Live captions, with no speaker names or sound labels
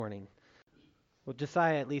morning? Well,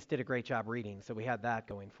 Josiah at least did a great job reading, so we had that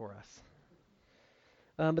going for us.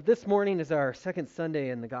 But this morning is our second Sunday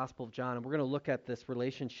in the Gospel of John, and we're going to look at this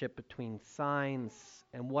relationship between signs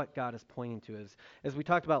and what God is pointing to. As we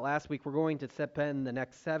talked about last week, we're going to spend the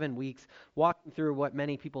next 7 weeks walking through what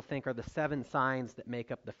many people think are the 7 signs that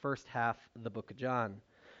make up the first half of the book of John.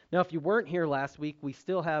 Now, if you weren't here last week, we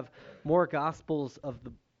still have more Gospels of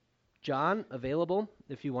the John available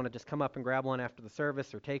if you want to just come up and grab one after the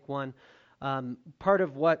service or take one. Part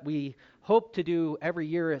of what we hope to do every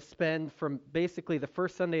year is spend from basically the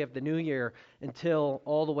first Sunday of the new year until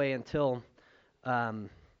all the way until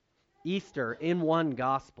Easter in one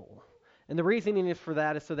gospel. And the reasoning is for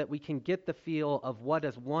that is so that we can get the feel of what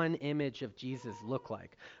does one image of Jesus look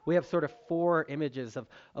like. We have sort of 4 images of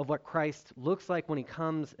what Christ looks like when he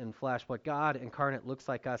comes in flesh, what God incarnate looks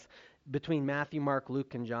like us between Matthew, Mark,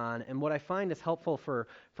 Luke, and John. And what I find is helpful for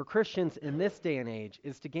Christians in this day and age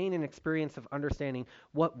is to gain an experience of understanding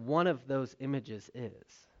what one of those images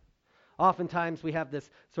is. Oftentimes we have this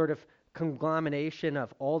sort of conglomeration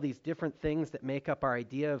of all these different things that make up our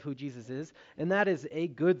idea of who Jesus is, and that is a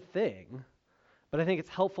good thing. But I think it's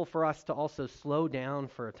helpful for us to also slow down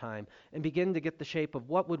for a time and begin to get the shape of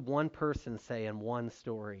what would one person say in one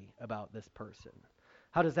story about this person.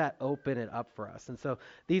 How does that open it up for us? And so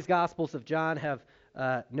these Gospels of John have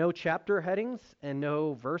no chapter headings and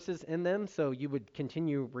no verses in them, so you would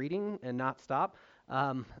continue reading and not stop.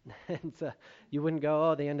 And so you wouldn't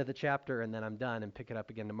go, the end of the chapter, and then I'm done, and pick it up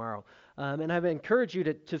again tomorrow. And I would encourage you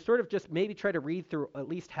to sort of just maybe try to read through at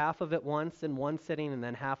least half of it once in one sitting and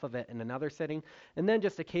then half of it in another sitting, and then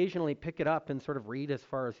just occasionally pick it up and sort of read as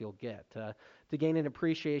far as you'll get to gain an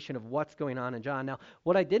appreciation of what's going on in John. Now,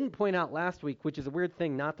 what I didn't point out last week, which is a weird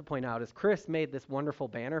thing not to point out, is Chris made this wonderful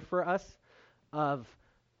banner for us of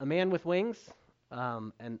a man with wings,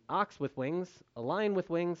 an ox with wings, a lion with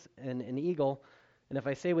wings, and an eagle. And if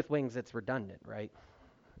I say with wings, it's redundant, right?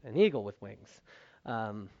 An eagle with wings.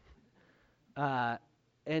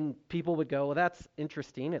 And people would go, well, that's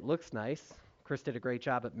interesting. It looks nice. Chris did a great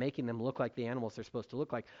job at making them look like the animals they're supposed to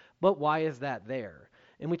look like. But why is that there?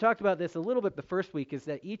 And we talked about this a little bit the first week, is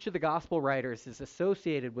that each of the gospel writers is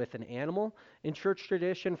associated with an animal in church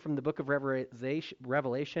tradition from the book of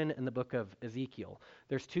Revelation and the book of Ezekiel.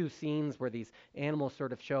 There's 2 scenes where these animals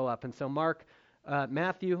sort of show up. And so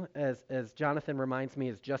Matthew, as Jonathan reminds me,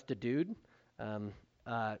 is just a dude.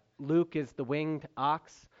 Luke is the winged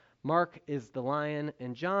ox. Mark is the lion.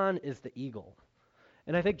 And John is the eagle.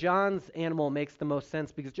 And I think John's animal makes the most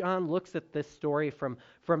sense because John looks at this story from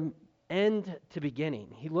end to beginning.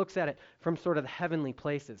 He looks at it from sort of the heavenly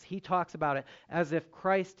places. He talks about it as if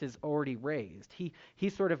Christ is already raised. He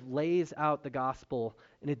sort of lays out the gospel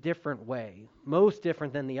in a different way, most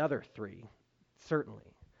different than the other 3, certainly.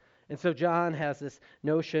 And so John has this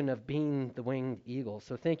notion of being the winged eagle.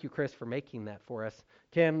 So thank you, Chris, for making that for us.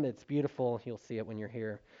 Kim, it's beautiful. You'll see it when you're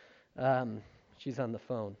here. She's on the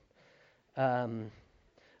phone.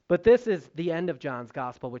 But this is the end of John's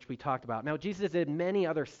gospel, which we talked about. Now, Jesus did many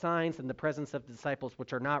other signs in the presence of the disciples,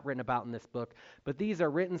 which are not written about in this book. But these are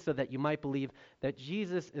written so that you might believe that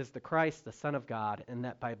Jesus is the Christ, the Son of God, and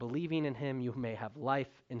that by believing in him you may have life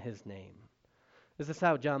in his name. This is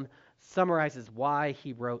how John summarizes why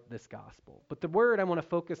he wrote this gospel. But the word I want to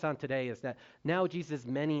focus on today is that now Jesus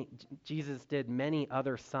did many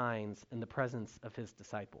other signs in the presence of his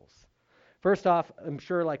disciples. First off, I'm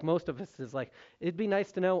sure like most of us is like, it'd be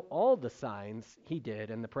nice to know all the signs he did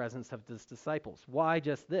in the presence of his disciples. Why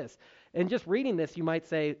just this? And just reading this, you might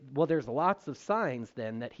say, well, there's lots of signs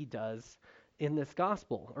then that he does in this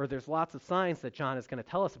gospel, or there's lots of signs that John is going to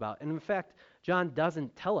tell us about. And in fact, John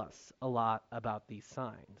doesn't tell us a lot about these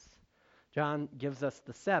signs. John gives us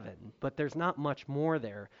the 7, but there's not much more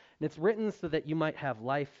there. And it's written so that you might have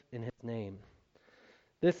life in his name.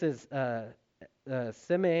 This is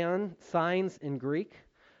Semeion, signs in Greek.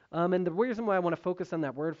 And the reason why I want to focus on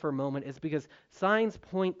that word for a moment is because signs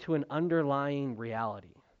point to an underlying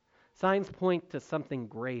reality. Signs point to something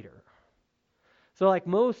greater. So like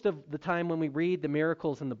most of the time when we read the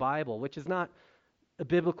miracles in the Bible, which is not a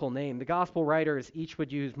biblical name, the gospel writers each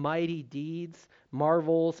would use mighty deeds,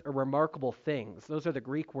 marvels, or remarkable things. Those are the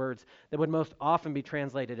Greek words that would most often be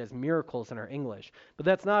translated as miracles in our English. But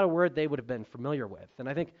that's not a word they would have been familiar with. And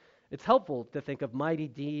I think it's helpful to think of mighty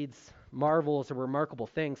deeds, marvels, or remarkable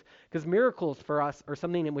things, because miracles for us are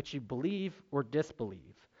something in which you believe or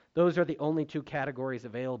disbelieve. Those are the only 2 categories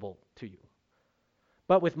available to you.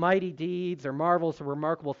 But with mighty deeds or marvels or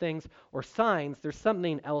remarkable things or signs, there's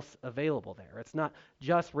something else available there. It's not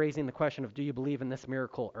just raising the question of do you believe in this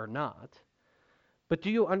miracle or not, But do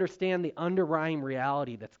you understand the underlying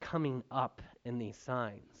reality that's coming up in these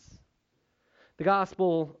signs? The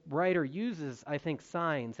gospel writer uses, I think,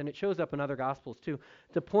 signs, and it shows up in other gospels too,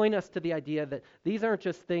 to point us to the idea that these aren't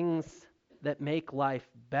just things that make life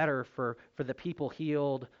better for the people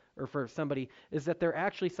healed or for somebody, is that they're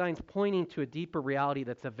actually signs pointing to a deeper reality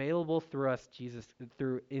that's available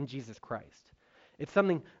in Jesus Christ. It's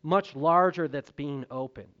something much larger that's being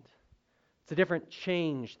opened. It's a different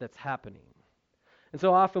change that's happening. And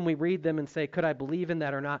so often we read them and say, could I believe in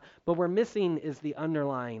that or not? But what we're missing is the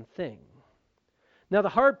underlying thing. Now, the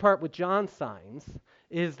hard part with John's signs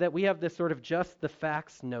is that we have this sort of just the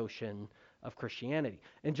facts notion of Christianity.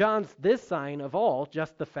 And John's, this sign of all,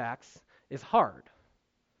 just the facts, is hard.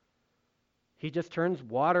 He just turns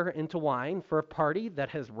water into wine for a party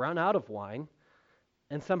that has run out of wine,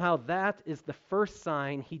 and somehow that is the first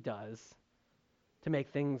sign he does to make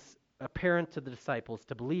things apparent to the disciples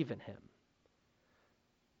to believe in him.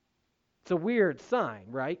 It's a weird sign,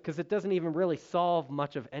 right? Because it doesn't even really solve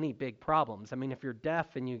much of any big problems. I mean, if you're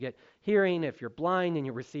deaf and you get hearing, if you're blind and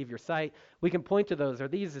you receive your sight, we can point to those, or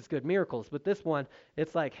these as good miracles. But this one,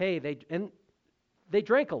 it's like, hey, they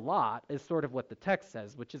drank a lot, is sort of what the text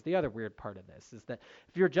says, which is the other weird part of this, is that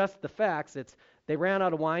if you're just the facts, it's they ran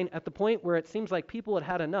out of wine at the point where it seems like people had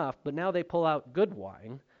had enough, but now they pull out good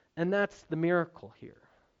wine, and that's the miracle here.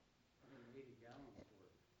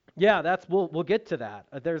 Yeah, we'll get to that.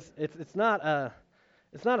 It's not a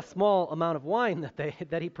small amount of wine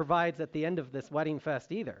that he provides at the end of this wedding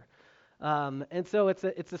fest either, and so it's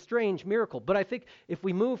a strange miracle. But I think if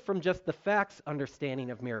we move from just the facts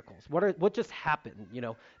understanding of miracles, what just happened?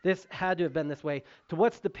 This had to have been this way. To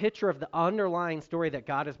what's the picture of the underlying story that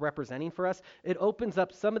God is representing for us? It opens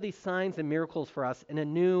up some of these signs and miracles for us in a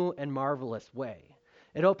new and marvelous way.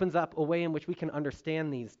 It opens up a way in which we can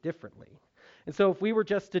understand these differently. And so if we were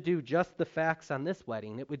just to do just the facts on this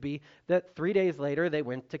wedding, it would be that 3 days later they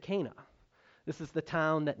went to Cana. This is the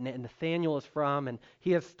town that Nathanael is from, and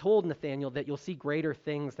he has told Nathanael that you'll see greater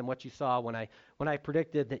things than what you saw when I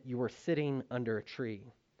predicted that you were sitting under a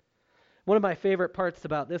tree. One of my favorite parts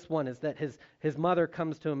about this one is that his mother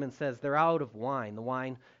comes to him and says, they're out of wine. The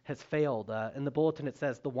wine has failed. In the bulletin it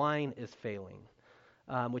says, the wine is failing.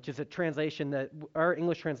 Which is a translation that our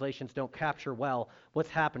English translations don't capture well. What's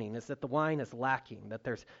happening is that the wine is lacking, that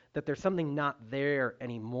there's something not there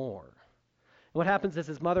anymore. And what happens is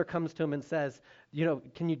his mother comes to him and says,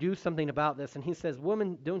 can you do something about this? And he says,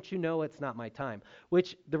 woman, don't you know it's not my time?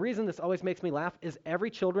 Which the reason this always makes me laugh is every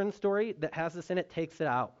children's story that has this in it takes it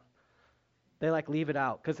out. They leave it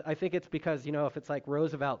out. Because I think it's because, if it's like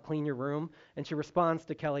Roosevelt, clean your room, and she responds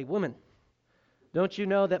to Kelly, woman, don't you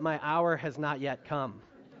know that my hour has not yet come?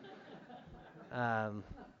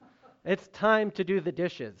 It's time to do the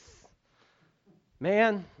dishes.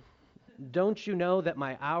 Man, don't you know that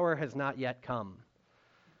my hour has not yet come?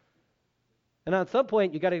 And on some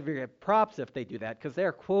point, you got to give props if they do that, because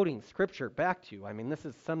they're quoting scripture back to you. I mean, this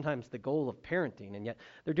is sometimes the goal of parenting, and yet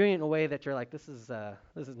they're doing it in a way that you're like, this is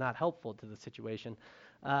not helpful to the situation.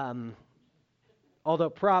 Although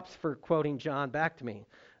props for quoting John back to me.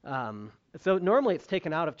 So normally it's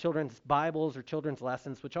taken out of children's Bibles or children's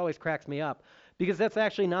lessons, which always cracks me up, because that's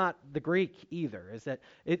actually not the Greek either. Is that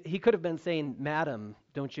he could have been saying, Madam,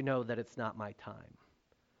 don't you know that it's not my time?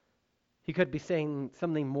 He could be saying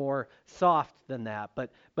something more soft than that.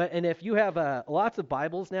 But and if you have lots of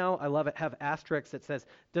Bibles now, I love it, have asterisks that says,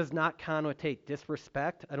 does not connotate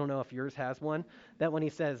disrespect. I don't know if yours has one. That when he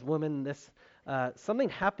says, woman, this something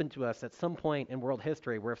happened to us at some point in world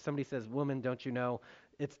history where if somebody says, woman, don't you know,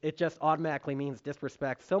 it just automatically means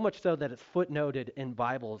disrespect, so much so that it's footnoted in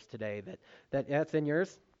Bibles today. That it's in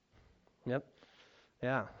yours? Yep.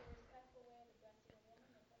 Yeah.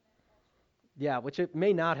 Yeah, which it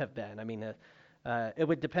may not have been. I mean, it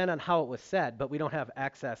would depend on how it was said, but we don't have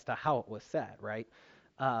access to how it was said, right?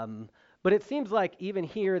 But it seems like even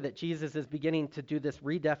here that Jesus is beginning to do this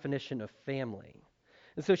redefinition of family.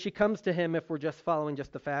 And so she comes to him, if we're just following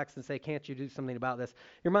just the facts, and say, can't you do something about this?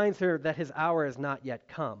 He reminds her that his hour has not yet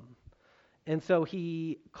come. And so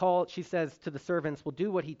she says to the servants, well,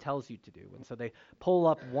 do what he tells you to do. And so they pull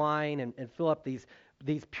up wine and fill up these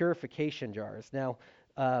purification jars. Now,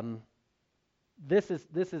 this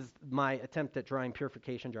is my attempt at drawing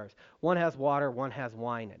purification jars. One has water, one has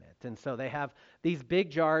wine in it. And so they have these big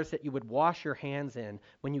jars that you would wash your hands in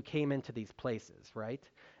when you came into these places, right?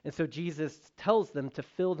 And so Jesus tells them to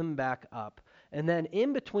fill them back up. And then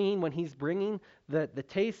in between, when he's bringing the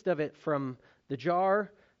taste of it from the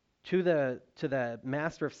jar to the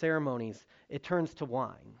master of ceremonies, it turns to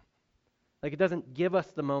wine. Like, it doesn't give us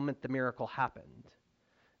the moment the miracle happened.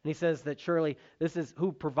 And he says that surely this is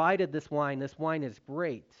who provided this wine. This wine is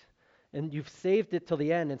great. And you've saved it till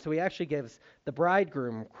the end. And so he actually gives the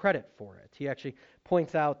bridegroom credit for it. He actually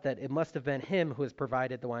points out that it must have been him who has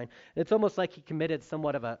provided the wine. And it's almost like he committed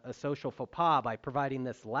somewhat of a social faux pas by providing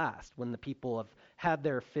this last, when the people have had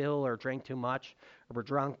their fill or drank too much or were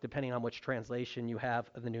drunk, depending on which translation you have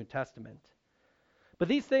of the New Testament. But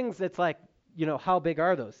these things, it's like, how big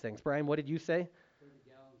are those things? Brian, what did you say?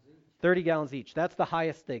 30 gallons each. That's the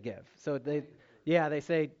highest they give. So they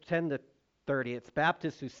say 10 to 30. It's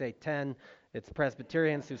Baptists who say 10. It's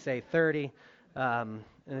Presbyterians who say 30. And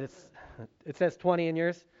it says 20 in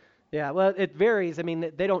yours? Yeah, well, it varies. I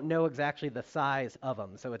mean, they don't know exactly the size of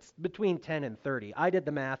them. So it's between 10 and 30. I did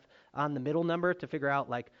the math on the middle number to figure out,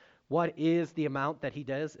 what is the amount that he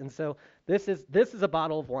does. And so this is a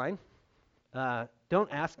bottle of wine. Don't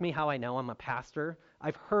ask me how I know. I'm a pastor.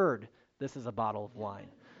 I've heard this is a bottle of wine.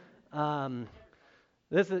 I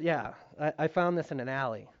found this in an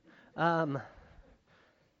alley. You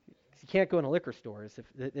can't go into liquor stores.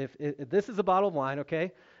 If this is a bottle of wine,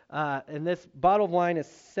 okay, and this bottle of wine is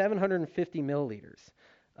 750 milliliters.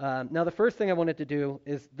 Now, the first thing I wanted to do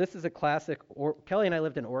is, this is a classic. Kelly and I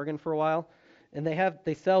lived in Oregon for a while, and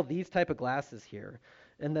they sell these type of glasses here.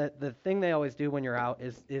 And the thing they always do when you're out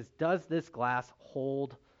is does this glass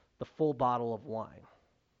hold the full bottle of wine?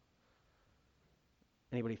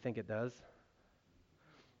 Anybody think it does?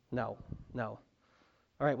 No. All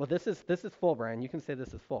right, well, this is full, Brian. You can say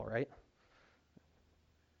this is full, right?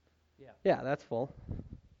 Yeah, that's full.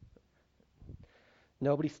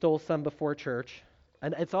 Nobody stole some before church.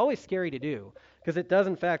 And it's always scary to do, because it does,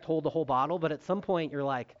 in fact, hold the whole bottle, but at some point you're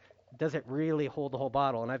like, does it really hold the whole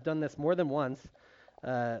bottle? And I've done this more than once.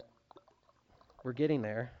 We're getting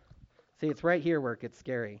there. See, it's right here where it gets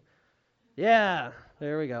scary. Yeah,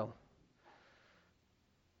 there we go.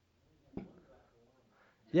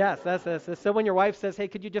 Yes, that's. So when your wife says, hey,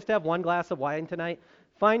 could you just have one glass of wine tonight?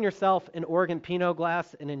 Find yourself an Oregon Pinot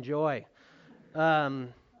glass and enjoy.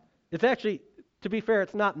 It's actually, to be fair,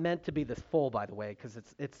 it's not meant to be this full, by the way, because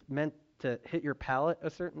it's meant to hit your palate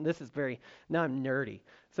this is now I'm nerdy.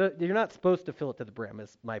 So you're not supposed to fill it to the brim,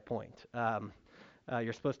 is my point.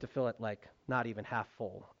 You're supposed to fill it not even half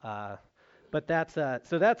full. But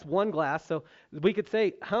that's one glass. So we could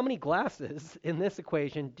say, how many glasses in this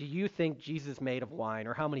equation do you think Jesus made of wine,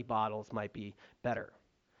 or how many bottles might be better?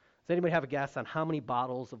 Does anybody have a guess on how many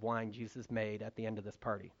bottles of wine Jesus made at the end of this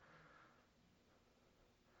party?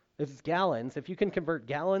 This is gallons. If you can convert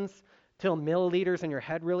gallons to milliliters in your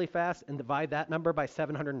head really fast and divide that number by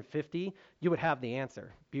 750, you would have the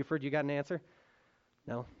answer. Buford, you got an answer?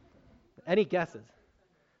 No? Any guesses?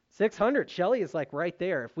 600. Shelley is right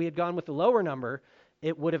there. If we had gone with the lower number,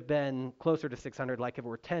 it would have been closer to 600, like if it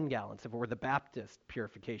were 10 gallons. If it were the Baptist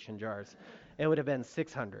purification jars, it would have been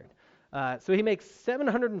 600. So he makes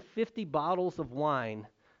 750 bottles of wine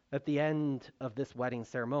at the end of this wedding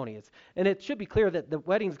ceremony. And it should be clear that the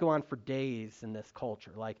weddings go on for days in this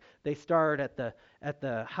culture. They start at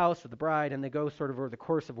the house of the bride, and they go sort of over the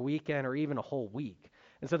course of a weekend or even a whole week.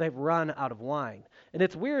 And so they've run out of wine. And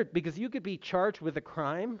it's weird, because you could be charged with a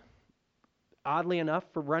crime, oddly enough,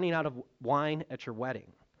 for running out of wine at your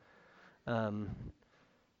wedding.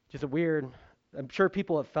 Just a weird, I'm sure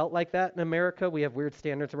people have felt like that in America. We have weird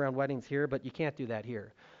standards around weddings here, but you can't do that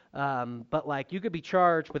here. But you could be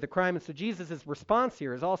charged with a crime. And so Jesus' response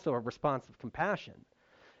here is also a response of compassion.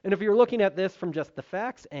 And if you're looking at this from just the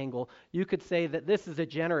facts angle, you could say that this is a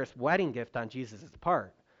generous wedding gift on Jesus'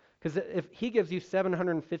 part. Because if he gives you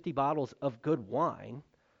 750 bottles of good wine,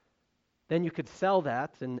 then you could sell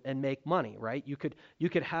that and make money, right? You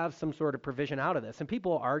could have some sort of provision out of this. And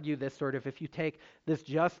people argue this sort of, if you take this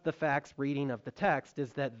just the facts reading of the text,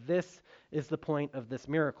 is that this is the point of this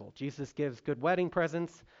miracle. Jesus gives good wedding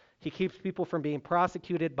presents. He keeps people from being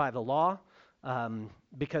prosecuted by the law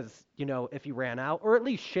because, if you ran out, or at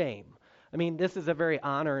least shame. I mean, this is a very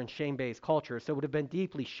honor and shame-based culture, so it would have been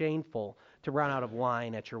deeply shameful to run out of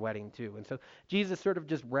wine at your wedding too. And so Jesus sort of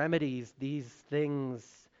just remedies these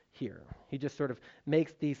things here. He just sort of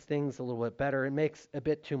makes these things a little bit better and makes a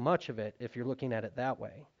bit too much of it if you're looking at it that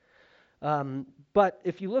way. But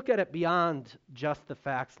if you look at it beyond just the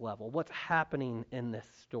facts level, what's happening in this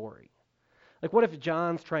story? What if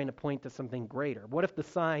John's trying to point to something greater? What if the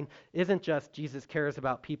sign isn't just Jesus cares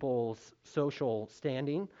about people's social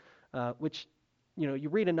standing, which, you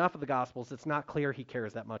read enough of the Gospels, it's not clear he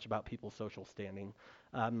cares that much about people's social standing,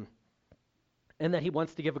 and that he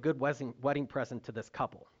wants to give a good wedding present to this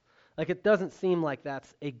couple. It doesn't seem like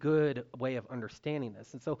that's a good way of understanding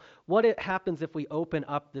this. And so what happens if we open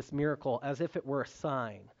up this miracle as if it were a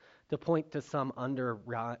sign to point to some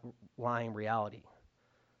underlying reality?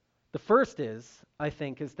 The first is, I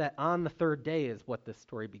think, is that on the third day is what this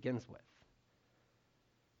story begins with.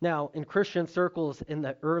 Now, in Christian circles in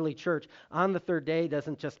the early church, on the third day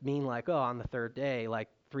doesn't just mean like, oh, on the third day, like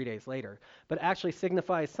 3 days later, but actually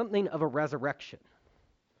signifies something of a resurrection.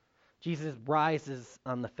 Jesus rises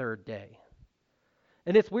on the third day.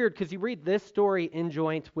 And it's weird because you read this story in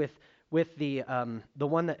joint with the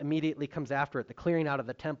one that immediately comes after it, the clearing out of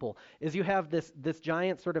the temple, is you have this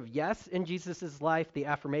giant sort of yes in Jesus' life, the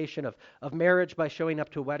affirmation of marriage by showing up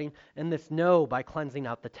to a wedding, and this no by cleansing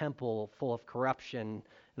out the temple full of corruption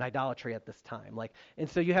and idolatry at this time. And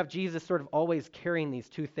so you have Jesus sort of always carrying these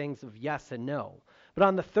two things of yes and no. But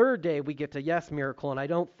on the third day, we get to yes miracle, and I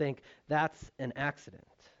don't think that's an accident.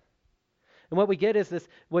 And what we get is this,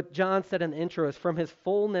 what John said in the intro is, from his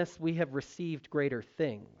fullness we have received greater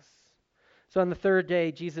things. So on the third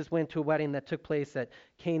day, Jesus went to a wedding that took place at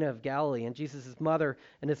Cana of Galilee, and Jesus' mother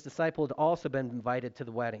and his disciple had also been invited to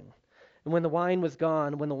the wedding. And when the wine was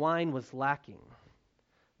gone, when the wine was lacking,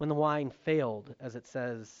 when the wine failed, as it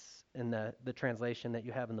says in the translation that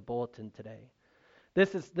you have in the bulletin today.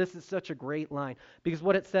 This is such a great line, because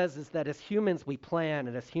what it says is that as humans we plan,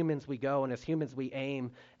 and as humans we go, and as humans we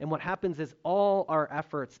aim, and what happens is all our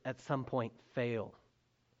efforts at some point fail.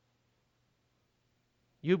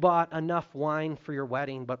 You bought enough wine for your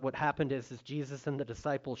wedding, but what happened is Jesus and the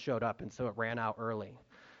disciples showed up, and so it ran out early.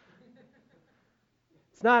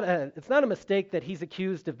 It's not a mistake that he's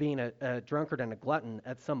accused of being a drunkard and a glutton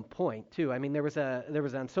at some point too. I mean, there was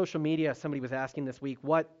on social media, somebody was asking this week,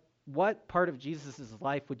 what part of Jesus'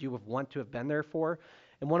 life would you have want to have been there for?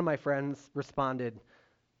 And one of my friends responded,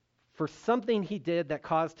 for something he did that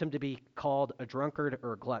caused him to be called a drunkard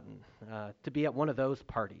or a glutton, to be at one of those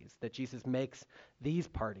parties, that Jesus makes these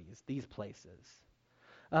parties, these places.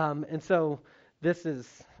 And so this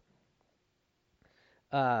is,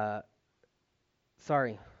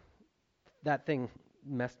 sorry, that thing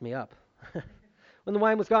messed me up. When the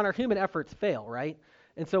wine was gone, our human efforts fail, right?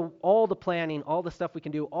 And so all the planning, all the stuff we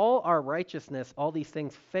can do, all our righteousness, all these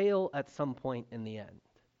things fail at some point in the end.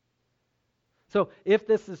 So if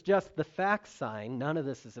this is just the fact sign, none of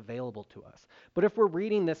this is available to us. But if we're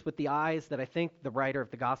reading this with the eyes that I think the writer of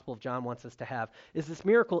the Gospel of John wants us to have, is this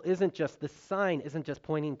miracle isn't just, this sign isn't just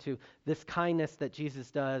pointing to this kindness that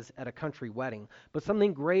Jesus does at a country wedding, but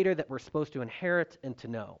something greater that we're supposed to inherit and to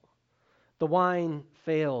know. The wine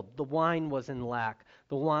failed. The wine was in lack.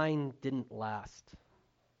 The wine didn't last.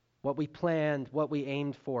 What we planned, what we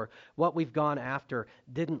aimed for, what we've gone after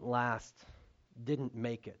didn't last, didn't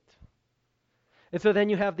make it. And so then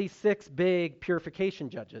you have these 6 big purification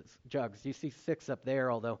jugs. You see 6 up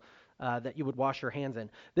there, although that you would wash your hands in.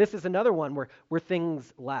 This is another one where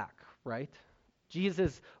things lack, right?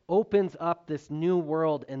 Jesus opens up this new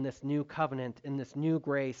world and this new covenant and this new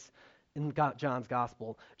grace in John's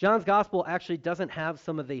gospel. John's gospel actually doesn't have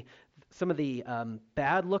some of the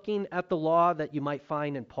bad looking at the law that you might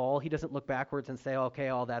find in Paul. He doesn't look backwards and say,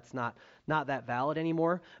 okay, that's not that valid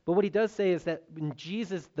anymore. But what he does say is that in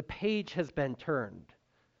Jesus, the page has been turned.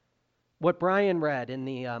 What Brian read in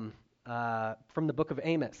the from the book of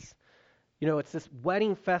Amos, it's this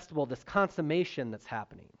wedding festival, this consummation that's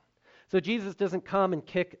happening. So Jesus doesn't come and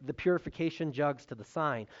kick the purification jugs to the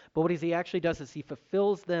side, but what he actually does is he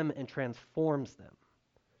fulfills them and transforms them.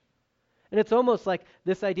 And it's almost like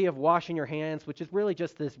this idea of washing your hands, which is really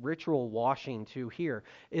just this ritual washing too here,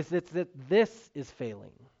 is that this is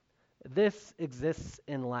failing. This exists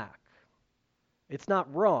in lack. It's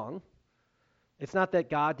not wrong. It's not that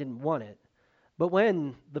God didn't want it. But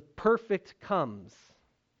when the perfect comes,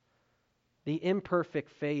 the imperfect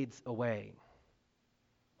fades away.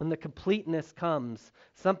 When the completeness comes,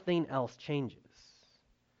 something else changes.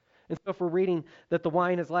 And so if we're reading that the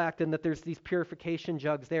wine is lacked and that there's these purification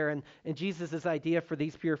jugs there, and Jesus' idea for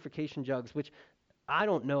these purification jugs, which I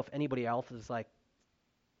don't know if anybody else is like,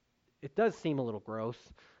 it does seem a little gross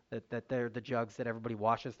that they're the jugs that everybody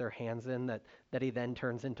washes their hands in, that he then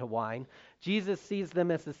turns into wine. Jesus sees them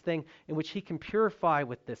as this thing in which he can purify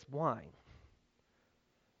with this wine.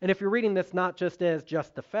 And if you're reading this not just as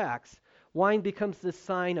just the facts, wine becomes this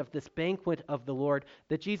sign of this banquet of the Lord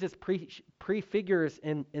that Jesus prefigures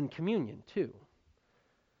in communion too.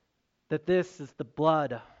 That this is the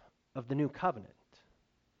blood of the new covenant.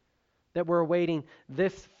 That we're awaiting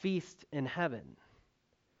this feast in heaven.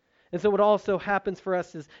 And so what also happens for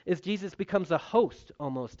us is Jesus becomes a host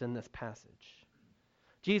almost in this passage.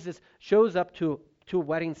 Jesus shows up to a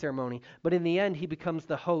wedding ceremony, but in the end he becomes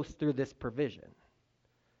the host through this provision.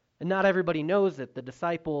 And not everybody knows it, the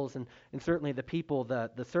disciples and certainly the people,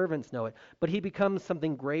 the servants know it, but he becomes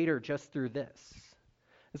something greater just through this.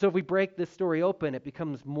 And so if we break this story open, it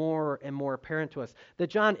becomes more and more apparent to us that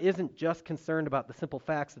John isn't just concerned about the simple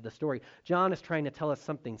facts of the story. John is trying to tell us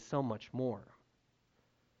something so much more.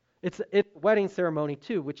 It's a wedding ceremony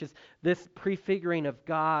too, which is this prefiguring of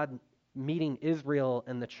God meeting Israel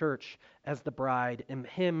and the church as the bride and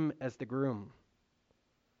him as the groom.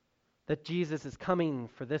 That Jesus is coming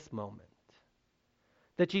for this moment.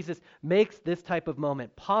 That Jesus makes this type of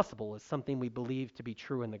moment possible is something we believe to be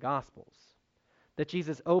true in the Gospels. That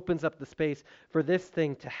Jesus opens up the space for this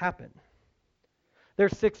thing to happen.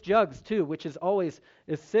 There's 6 jugs too, which is always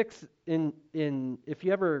is 6 in if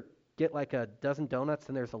you ever get like a dozen donuts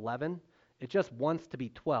and there's 11, it just wants to be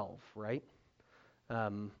 12, right?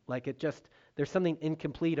 Like it just there's something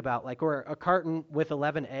incomplete about like or a carton with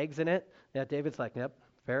 11 eggs in it. Yeah, David's like, yep,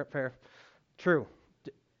 fair, true.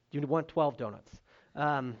 You want 12 donuts.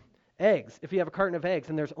 Eggs, if you have a carton of eggs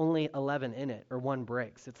and there's only 11 in it or one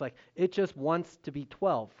breaks, it's like it just wants to be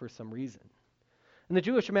 12 for some reason. In the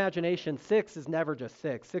Jewish imagination, 6 is never just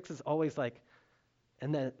 6. 6 is always like,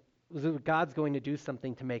 and then God's going to do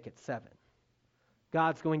something to make it 7.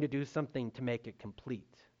 God's going to do something to make it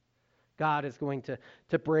complete. God is going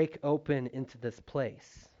to break open into this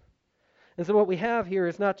place. And so what we have here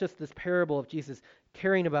is not just this parable of Jesus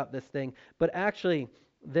caring about this thing, but actually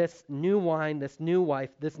this new wine, this new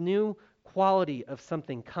wife, this new quality of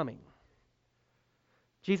something coming.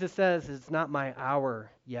 Jesus says, it's not my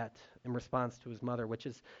hour yet, in response to his mother, which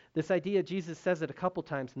is this idea. Jesus says it a couple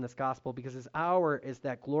times in this gospel because his hour is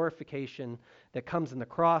that glorification that comes in the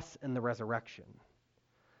cross and the resurrection.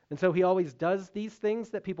 And so he always does these things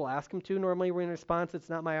that people ask him to. Normally in response, it's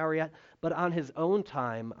not my hour yet, but on his own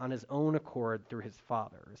time, on his own accord through his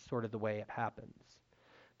Father is sort of the way it happens.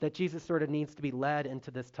 That Jesus sort of needs to be led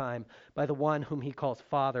into this time by the one whom he calls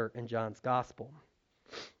Father in John's gospel.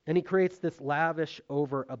 And he creates this lavish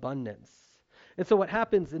overabundance. And so what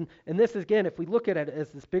happens, and this again, if we look at it as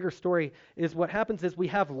this bigger story, is what happens is we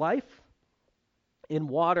have life in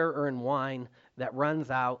water or in wine that runs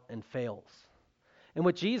out and fails. And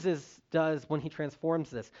what Jesus does when he transforms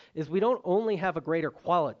this is we don't only have a greater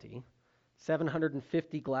quality,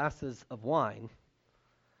 750 glasses of wine,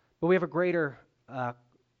 but we have a greater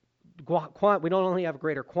we don't only have a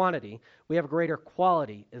greater quantity, we have a greater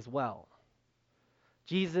quality as well.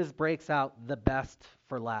 Jesus breaks out the best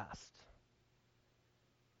for last.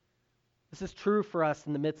 This is true for us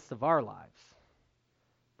in the midst of our lives.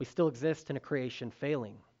 We still exist in a creation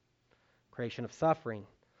failing, creation of suffering,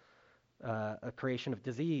 a creation of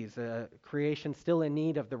disease, a creation still in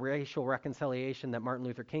need of the racial reconciliation that Martin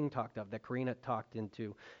Luther King talked of, that Karina talked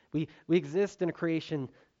into. We exist in a creation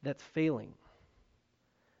that's failing.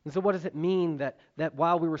 And so what does it mean that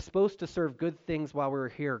while we were supposed to serve good things while we were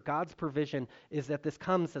here, God's provision is that this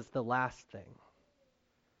comes as the last thing?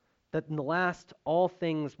 That in the last, all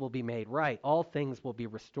things will be made right. All things will be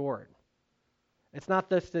restored. It's not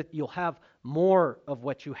just that you'll have more of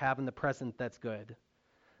what you have in the present that's good,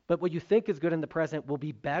 but what you think is good in the present will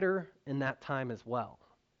be better in that time as well.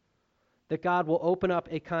 That God will open up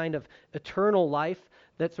a kind of eternal life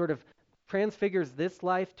that sort of transfigures this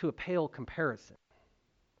life to a pale comparison.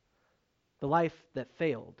 The life that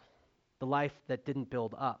failed, the life that didn't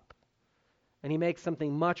build up. And he makes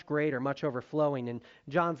something much greater, much overflowing. In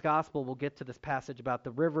John's gospel, we'll get to this passage about the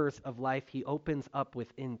rivers of life he opens up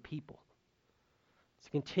within people. It's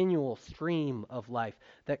a continual stream of life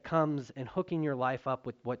that comes and hooking your life up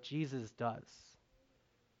with what Jesus does.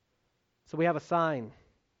 So we have a sign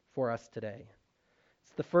for us today.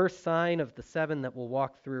 It's the first sign of the 7 that we'll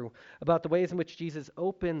walk through about the ways in which Jesus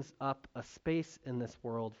opens up a space in this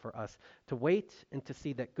world for us to wait and to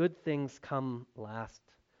see that good things come last.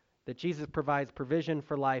 That Jesus provides provision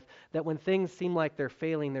for life, that when things seem like they're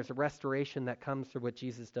failing, there's a restoration that comes through what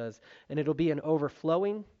Jesus does. And it'll be an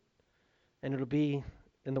overflowing, and it'll be,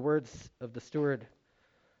 in the words of the steward,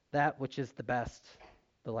 that which is the best,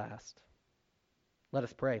 the last. Let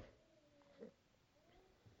us pray.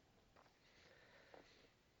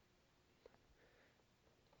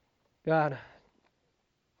 God,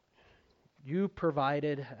 you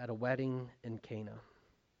provided at a wedding in Cana.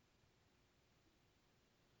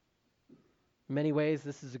 In many ways,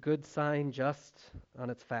 this is a good sign just on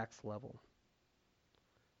its facts level.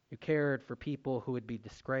 You cared for people who would be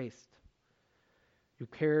disgraced. You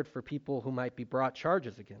cared for people who might be brought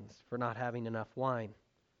charges against for not having enough wine.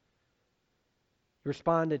 You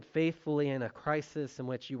responded faithfully in a crisis in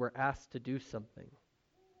which you were asked to do something.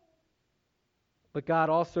 But God,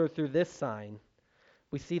 also through this sign,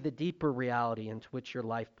 we see the deeper reality into which your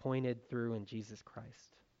life pointed through in Jesus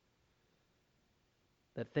Christ.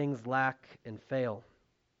 That things lack and fail,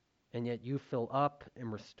 and yet you fill up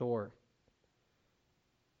and restore.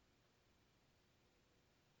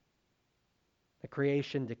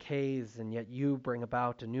 creation decays, and yet you bring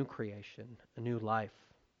about a new creation, a new life.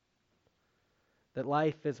 That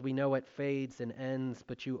life as we know it fades and ends,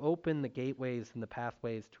 but you open the gateways and the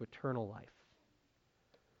pathways to eternal life.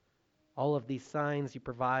 All of these signs you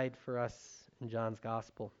provide for us in John's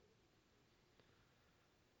Gospel.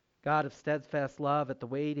 God of steadfast love, at the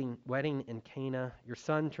wedding in Cana, your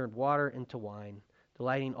Son turned water into wine,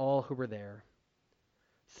 delighting all who were there.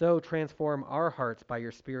 So transform our hearts by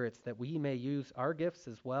your spirits that we may use our gifts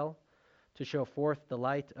as well to show forth the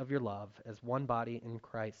light of your love as one body in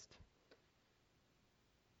Christ.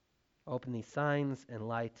 Open these signs and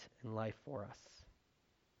light and life for us.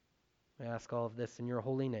 I ask all of this in your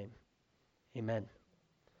holy name. Amen.